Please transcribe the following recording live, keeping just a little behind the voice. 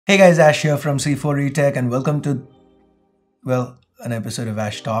Hey guys, Ash here from C4 Retech and welcome to, an episode of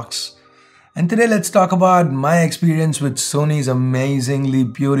Ash Talks. And today let's talk about my experience with Sony's amazingly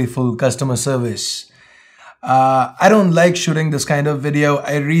beautiful customer service. I don't like shooting this kind of video,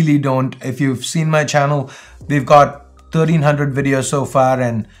 I really don't. If you've seen my channel, we've got 1300 videos so far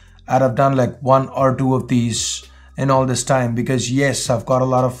and I've done like one or two of these in all this time because yes, I've got a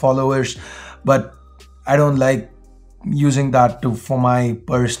lot of followers, but I don't like using that for my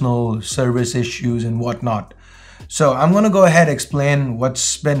personal service issues and whatnot. So I'm going to go ahead and explain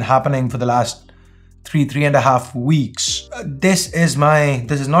what's been happening for the last three and a half weeks. This is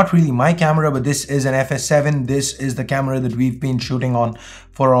not really my camera, but this is an FS7. This is the camera that we've been shooting on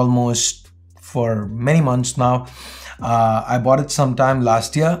for many months now. I bought it sometime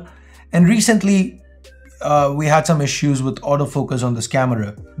last year, and recently we had some issues with autofocus on this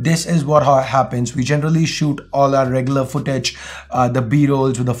camera. This is what happens. We generally shoot all our regular footage, the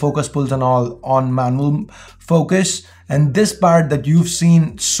B-rolls with the focus pulls and all on manual focus. And this part that you've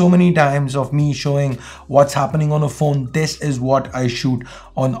seen so many times of me showing what's happening on a phone, this is what I shoot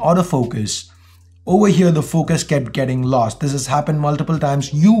on autofocus. Over here, the focus kept getting lost. This has happened multiple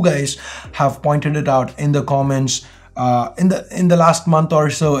times. You guys have pointed it out in the comments. In the last month or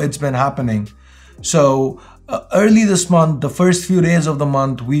so, it's been happening. So early this month, the first few days of the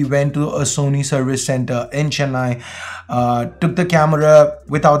month, we went to a Sony service center in Chennai, took the camera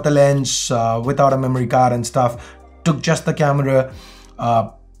without the lens, without a memory card and stuff, took just the camera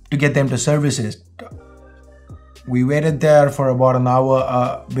to get them to service it. We waited there for about an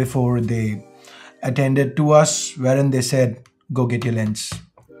hour before they attended to us, wherein they said, go get your lens.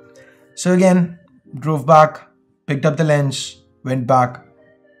 So again, drove back, picked up the lens, went back,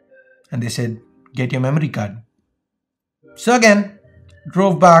 and they said, get your memory card. So again,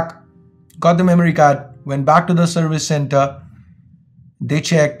 drove back, got the memory card, went back to the service center. They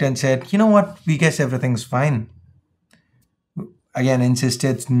checked and said, you know what, we guess everything's fine. Again,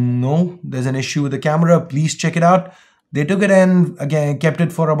 insisted, no, there's an issue with the camera, please check it out. They took it in, again, kept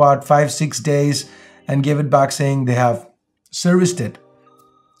it for about 5-6 days and gave it back saying they have serviced it.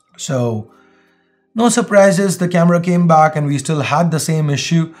 So no surprises, the camera came back and we still had the same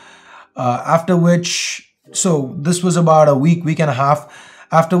issue. After which, so this was about a week and a half,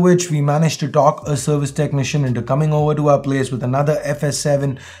 after which we managed to talk a service technician into coming over to our place with another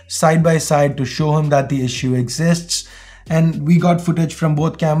FS7 side by side to show him that the issue exists. And we got footage from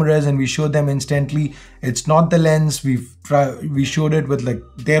both cameras and we showed them instantly. It's not the lens. We showed it with like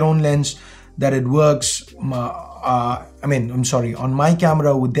their own lens that it works. On my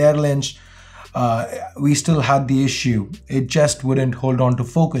camera with their lens, we still had the issue. It just wouldn't hold on to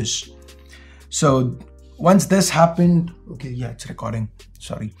focus. So once this happened, okay, yeah, it's recording,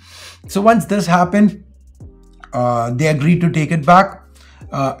 sorry. So once this happened, they agreed to take it back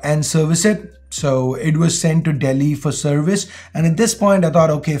and service it. So it was sent to Delhi for service. And at this point, I thought,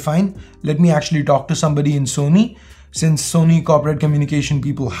 okay, fine, let me actually talk to somebody in Sony. Since Sony corporate communication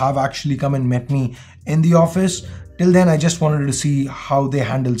people have actually come and met me in the office. Till then, I just wanted to see how they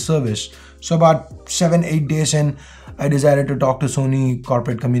handle service. So about 7-8 days in, I decided to talk to Sony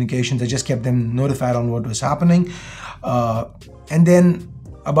corporate communications. I just kept them notified on what was happening. And then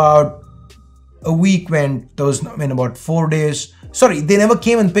about a week went, about 4 days. Sorry, they never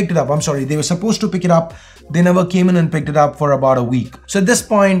came and picked it up. I'm sorry, they were supposed to pick it up. They never came in and picked it up for about a week. So at this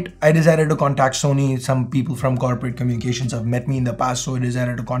point, I decided to contact Sony. Some people from corporate communications have met me in the past, so I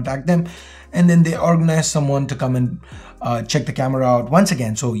decided to contact them. And then they organized someone to come and check the camera out once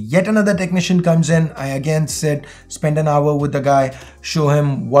again. So yet another technician comes in. I again spend an hour with the guy, show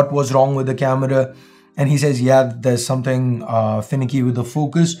him what was wrong with the camera. And he says, yeah, there's something finicky with the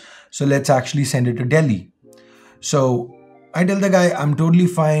focus. So let's actually send it to Delhi. So I tell the guy, I'm totally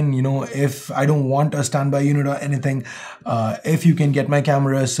fine, if I don't want a standby unit or anything, if you can get my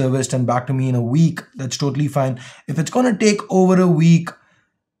camera serviced and back to me in a week, that's totally fine. If it's going to take over a week,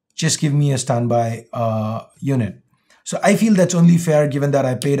 just give me a standby unit. So I feel that's only fair given that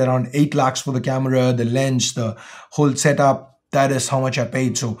I paid around 8 lakhs for the camera, the lens, the whole setup. That is how much I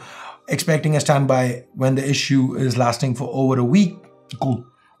paid. So expecting a standby when the issue is lasting for over a week, cool.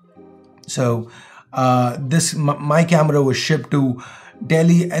 So my camera was shipped to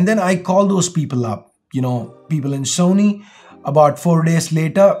Delhi, and then I called those people up, people in Sony about 4 days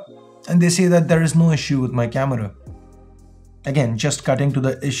later, and they say that there is no issue with my camera. Again, just cutting to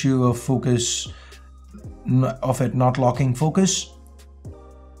the issue of focus, of it not locking focus.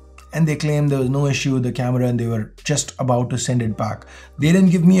 And they claimed there was no issue with the camera and they were just about to send it back. They didn't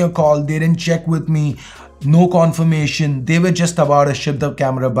give me a call, they didn't check with me, no confirmation. They were just about to ship the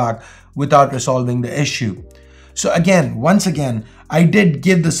camera back without resolving the issue. So again, once again, I did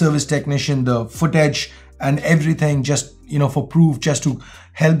give the service technician the footage and everything, just for proof, just to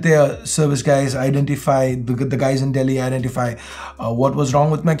help their service guys identify, the guys in Delhi identify what was wrong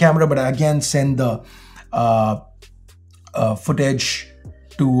with my camera. But I again send the footage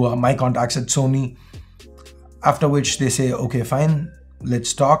to my contacts at Sony, after which they say, okay, fine,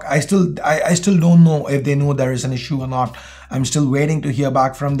 let's talk. I still don't know if they know there is an issue or not. I'm still waiting to hear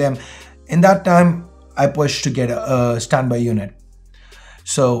back from them. In that time, I pushed to get a standby unit.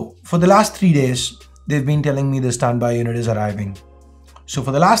 So for the last 3 days, they've been telling me the standby unit is arriving. So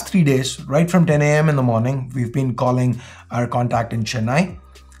for the last 3 days, right from 10 a.m. in the morning, we've been calling our contact in Chennai,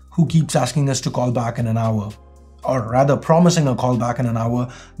 who keeps asking us to call back in an hour, or rather promising a call back in an hour.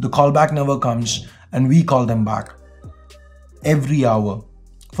 The call back never comes, and we call them back every hour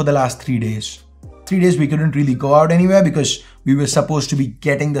for the last 3 days. 3 days we couldn't really go out anywhere because we were supposed to be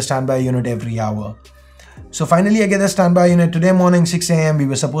getting the standby unit every hour. So finally I get a standby unit today morning, 6 a.m. We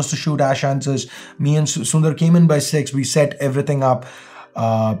were supposed to shoot Ash Answers. Me and Sundar came in by 6. We set everything up.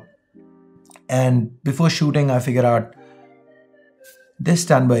 And before shooting, I figured out this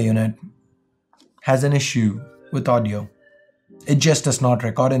standby unit has an issue with audio. It just does not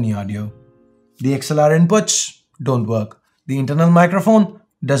record any audio. The XLR inputs don't work. The internal microphone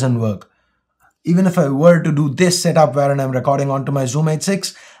doesn't work. Even if I were to do this setup wherein I'm recording onto my Zoom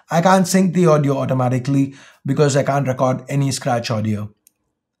H6, I can't sync the audio automatically because I can't record any scratch audio.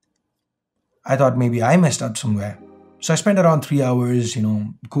 I thought maybe I messed up somewhere. So I spent around 3 hours,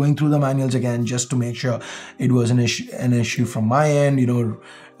 going through the manuals again just to make sure it was an issue from my end,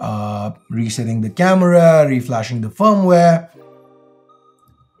 resetting the camera, reflashing the firmware.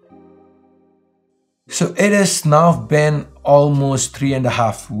 So it has now been almost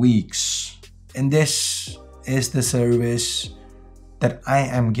 3.5 weeks. And this is the service that I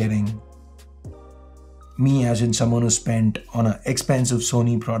am getting. Me, as in someone who spent on an expensive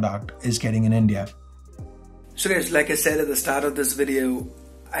Sony product, is getting in India. So guys, like I said at the start of this video,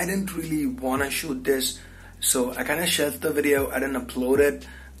 I didn't really want to shoot this. So I kind of shelved the video. I didn't upload it.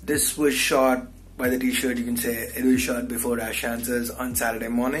 This was shot by the t-shirt. You can say it was shot before Ash Answers on Saturday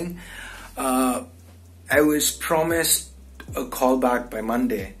morning. I was promised a call back by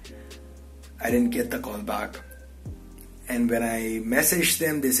Monday. I didn't get the call back. And when I messaged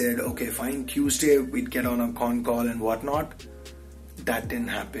them, they said, okay, fine, Tuesday we'd get on a con call and whatnot. That didn't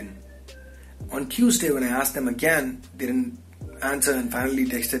happen. On Tuesday, when I asked them again, they didn't answer and finally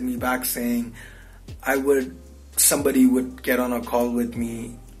texted me back saying somebody would get on a call with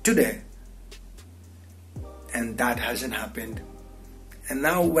me today. And that hasn't happened. And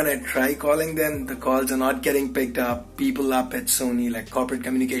now when I try calling them, the calls are not getting picked up. People up at Sony, like corporate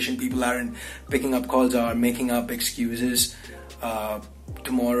communication people, aren't picking up calls or making up excuses.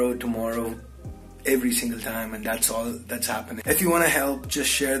 Tomorrow, every single time, and that's all that's happening. If you want to help, just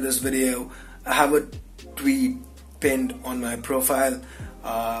share this video. I have a tweet pinned on my profile.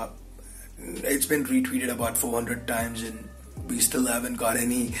 It's been retweeted about 400 times and we still haven't got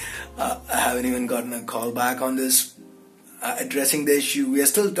any, I haven't even gotten a call back on this. Addressing the issue. We are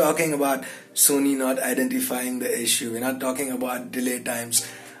still talking about Sony not identifying the issue. We're not talking about delay times.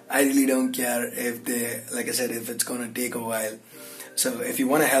 I really don't care if like I said, if it's going to take a while. So if you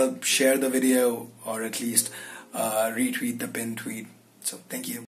want to help, share the video or at least retweet the pinned tweet. So thank you.